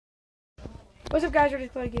What's up, guys? We're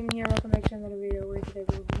just playing gaming here. Welcome back to another video where today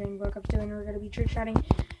we'll be playing Black Ops 2 and we're going to be trick shotting.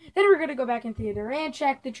 Then we're going to go back in theater and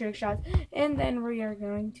check the trick shots. And then we are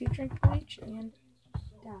going to drink bleach and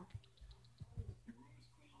die.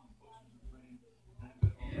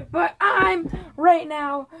 But I'm going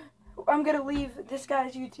to leave this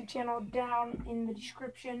guy's YouTube channel down in the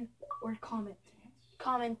description or comment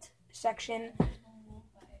section.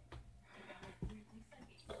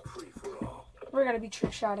 We're going to be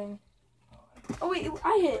trick shotting. Oh wait,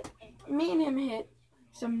 me and him hit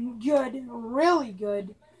some good, really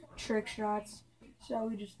good trick shots. So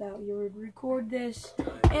we just thought we would record this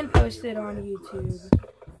and post it on YouTube.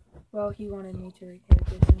 Well, he wanted me to record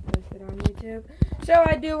this and post it on YouTube. So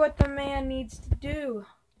I do what the man needs to do.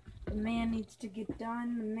 The man needs to get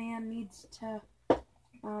done. The man needs to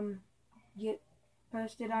get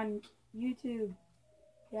posted on YouTube.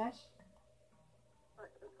 Yes?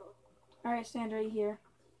 Alright, stand right here.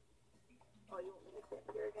 Oh, you want me to stand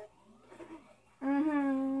here again?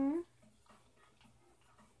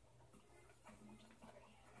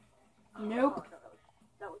 Nope. Oh, no,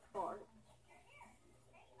 that was far.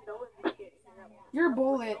 That was the beginning. Your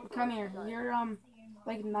bullet, come here. Your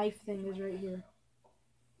like knife thing is right here.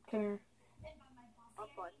 Come here. I'm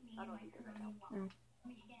fine. I don't need it right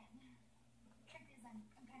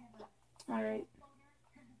now. Alright.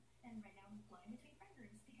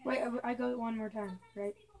 Wait, I go one more time,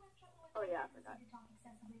 right? Oh yeah, I forgot.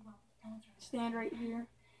 Stand right here.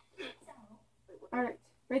 Alright,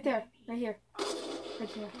 right there, right here. Right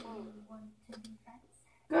here.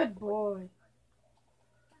 Good boy.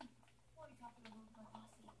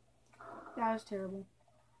 That was terrible.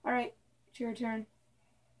 Alright, it's your turn.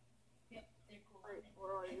 Wait,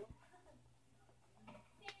 where are you?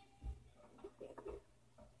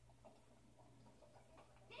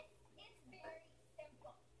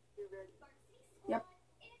 You ready? Yep.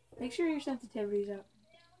 Make sure your sensitivity's up.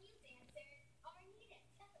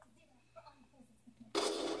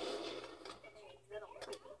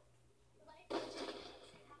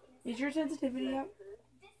 Is your sensitivity up?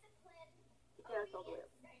 Yeah, it's all the way up.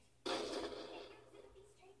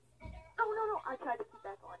 Oh, no, I tried to keep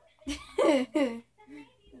back on.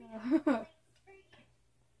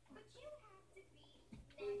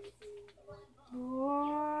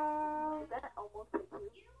 Whoa. That almost hit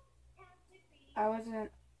you.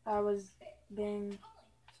 I was being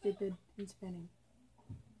stupid and spinning.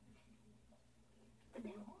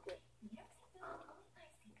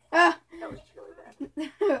 Ah! That was really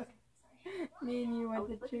bad. Me and you I went was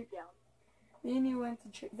to looking trick. down. Me and you went to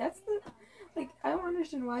trick. That's the, like, I don't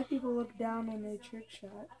understand why people look down on a trick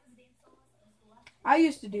shot. I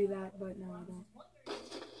used to do that, but no, I don't.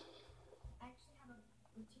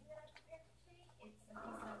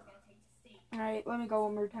 Alright, let me go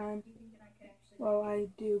one more time. Well, I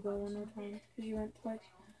do go one more time, because you went twice.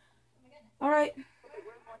 Alright.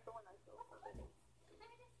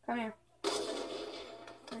 Come here.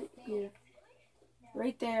 Right here.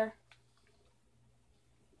 Right there.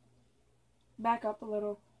 Back up a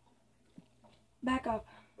little. Back up.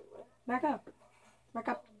 Back up. Back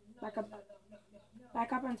up. Back up.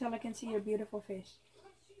 Back up until I can see your beautiful face.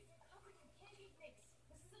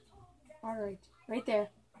 Alright. Right there.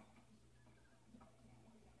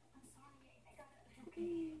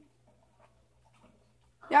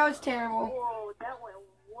 That was terrible. Whoa, that went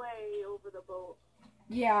way over the boat.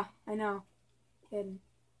 Yeah, I know. Kidding.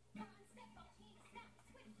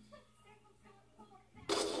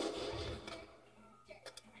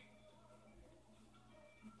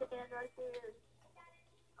 Stand right there.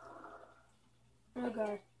 Oh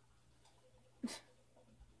god.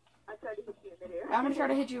 I tried to hit you in midair. I'm gonna try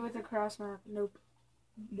to hit you with a cross mark. Nope.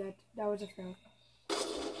 That was a fail.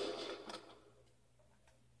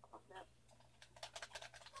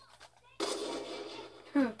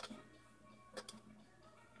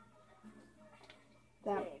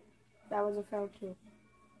 That was a fail too.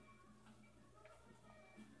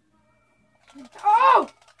 Oh!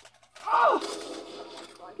 Oh!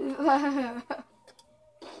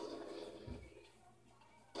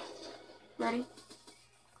 Ready?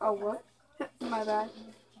 Oh, what? My bad.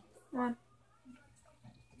 One.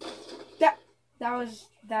 That was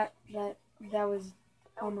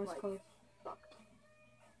almost close.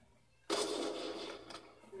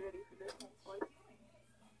 You ready for this one, boy?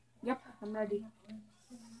 Yep, I'm ready.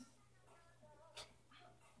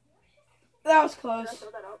 That was close. Did I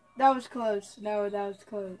throw that out? That was close. No, that was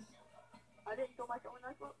close. I didn't throw my throwing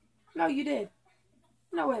knife up? No, you did.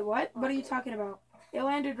 No, wait, what? What are you talking about? It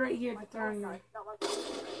landed right here, the throwing knife. Not my throwing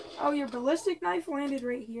knife. Oh, your ballistic knife landed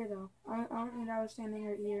right here, though. I don't think I was standing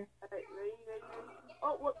right here. Alright, ready?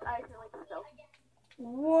 Oh, whoops, I accidentally fell.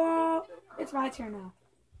 Whoa! It's my turn now.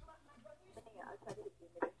 Yeah, I tried to hit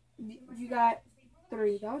you. You got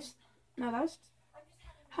 3. That was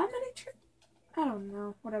how many I don't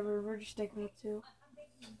know. Whatever. We're just sticking with 2.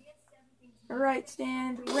 All right,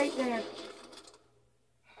 stand right there.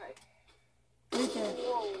 Right there.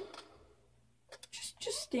 Whoa.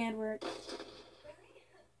 Just stand where it.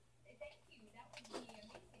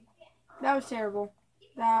 That was terrible.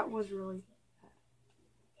 That was really.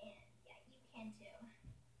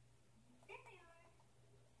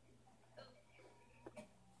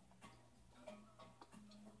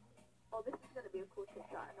 Oh, this is gonna be a cool trick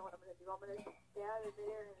shot. I know what I'm gonna do. I'm gonna stay out of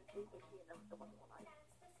there and 360 and then someone's one eye.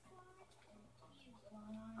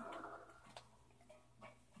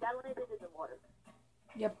 That landed in the water.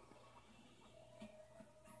 Yep.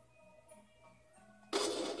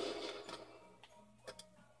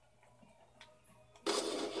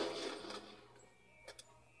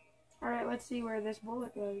 All right, let's see where this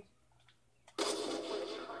bullet goes.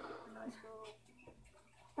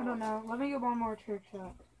 I don't know. Let me get one more trick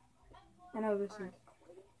shot. I know this is.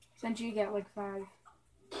 Since you get like 5.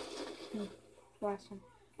 Last one.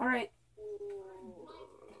 All right.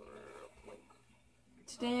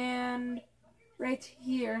 Stand right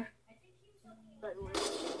here.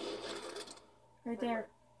 Right there.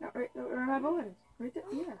 No, right where my bullet is. Right there.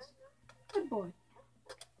 Yes. Good boy.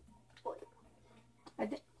 I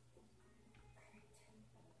did.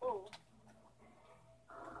 Oh.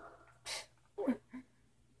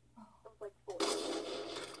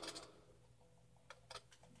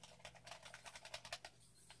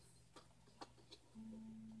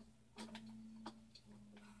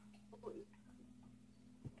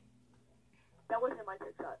 That wasn't my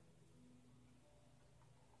trick shot.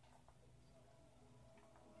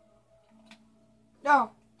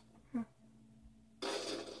 No.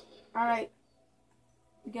 All right.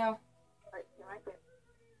 Go. Alright, you're right there.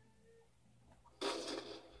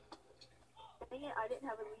 Dang it, I didn't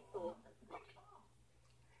have a lethal.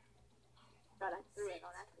 God, I threw it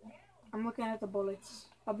on accident. I'm looking at the bullets.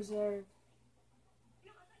 Observe.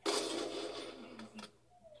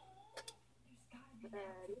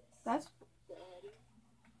 Daddy, That's. daddy.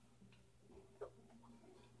 So,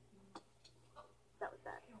 that was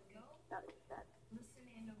bad. That was bad.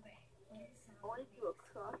 I wanted to do a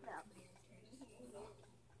cross map.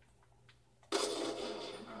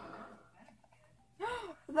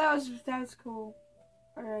 That was cool.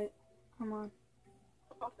 All right, come on.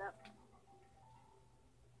 Cross map.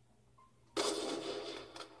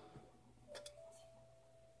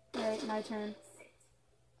 All right, my turn.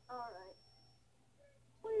 Alright.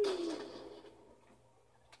 Whee!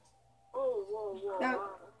 Oh, whoa, whoa. That- wow,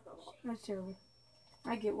 that's so That's terrible.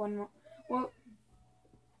 I get one more. Well,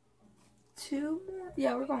 2 more.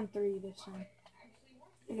 Yeah, we're going 3 this time.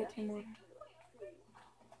 I get 2 more.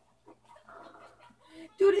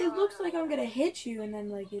 Dude, it looks like I'm gonna hit you, and then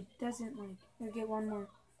like it doesn't. Like I get 1 more.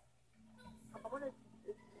 I want to.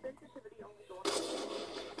 Sensitivity only go on.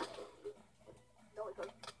 No, it goes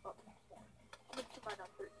up. I'm going to put mine on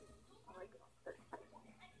 13. I like it on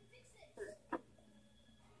 13.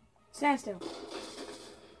 Stand still.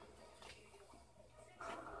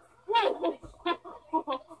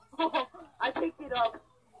 I picked it up.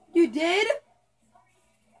 You did?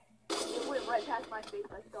 It went right past my face.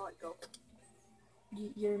 I saw it go.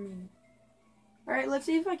 You're mean. All right, let's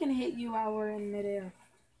see if I can hit you while we're in midair.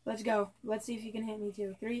 Let's go. Let's see if you can hit me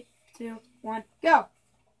too. 3, 2, 1, go!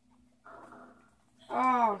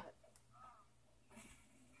 Oh,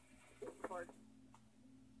 It's hard.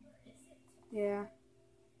 yeah.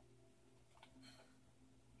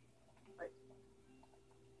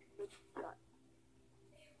 Good shot.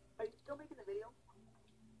 Are you still making the video?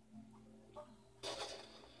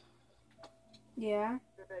 Yeah.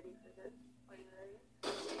 You're ready for this? Are you ready?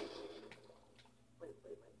 Wait.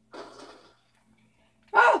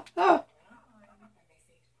 Oh! Oh!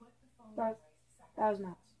 That was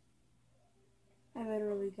nuts. I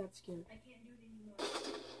literally got scared. Dang.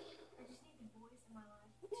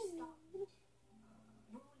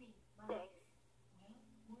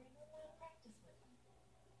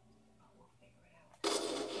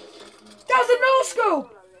 That was a no-scope!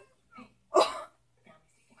 Oh.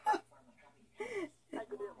 I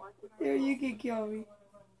didn't want to. Here, you can kill me.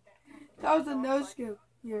 That was a no-scope.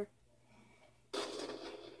 Here.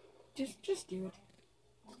 Just do it.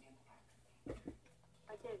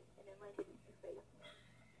 I did, and it landed in your face.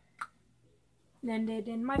 Landed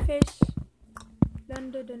in my face.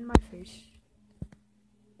 Landed in my face.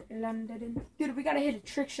 Landed in. Dude, we gotta hit a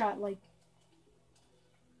trick shot, like.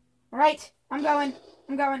 Alright, I'm going.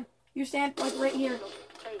 You stand, like, right here. Go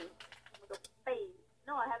fade. I'm gonna go fade.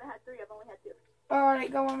 No, I haven't had 3. I've only had 2.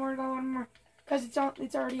 Alright, go one more. Because it's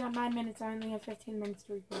already on 9 minutes. I only have 15 minutes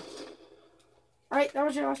to record. Alright, that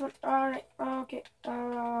was your last one. Alright, okay. You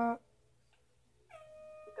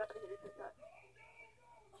gotta hit a shot.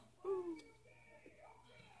 Ooh.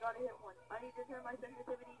 Gotta hit one. I need to turn my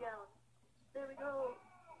sensitivity down. There we go.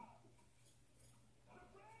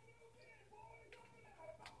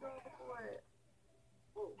 Go for it.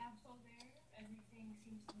 Whoa. Everything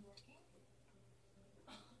seems to be working.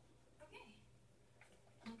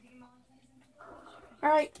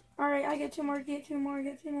 Okay. Alright, I get two more.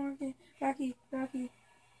 Okay. Rocky.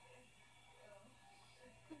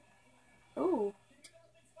 Oh.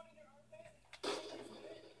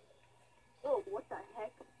 Whoa, what the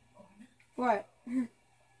heck? What?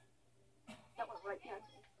 That went right past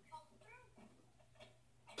me.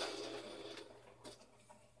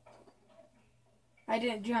 I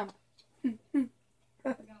didn't jump.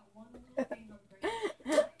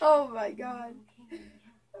 Oh my god.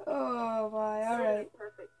 Oh my, alright.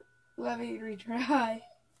 Perfect. Let me retry.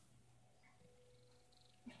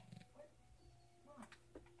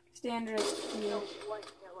 Standard. Yeah. No,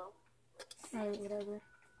 white, yellow. Alright, whatever.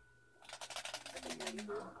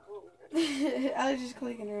 Whoa. I was just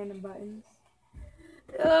clicking random buttons.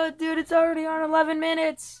 Oh, dude, it's already on 11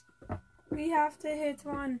 minutes. We have to hit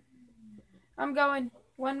one. I'm going.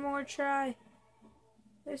 One more try.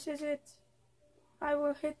 This is it. I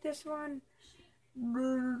will hit this one.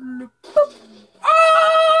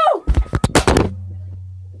 Oh!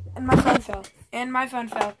 And my phone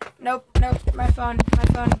fell. Nope. My phone.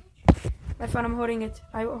 I'm holding it.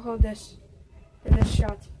 I will hold this for this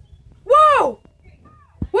shot. Whoa!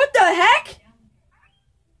 What the heck?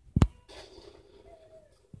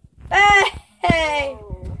 Hey!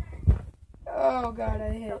 Oh god, I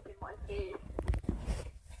hit. Stuck in my face.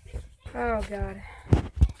 Oh god.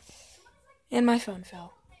 And my phone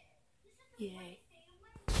fell. Yay.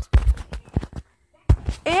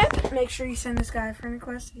 And make sure you send this guy a friend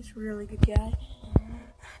request. He's a really good guy.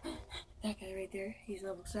 That guy right there, he's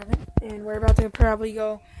level 7. And we're about to probably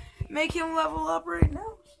go make him level up right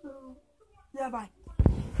now. So, yeah, bye.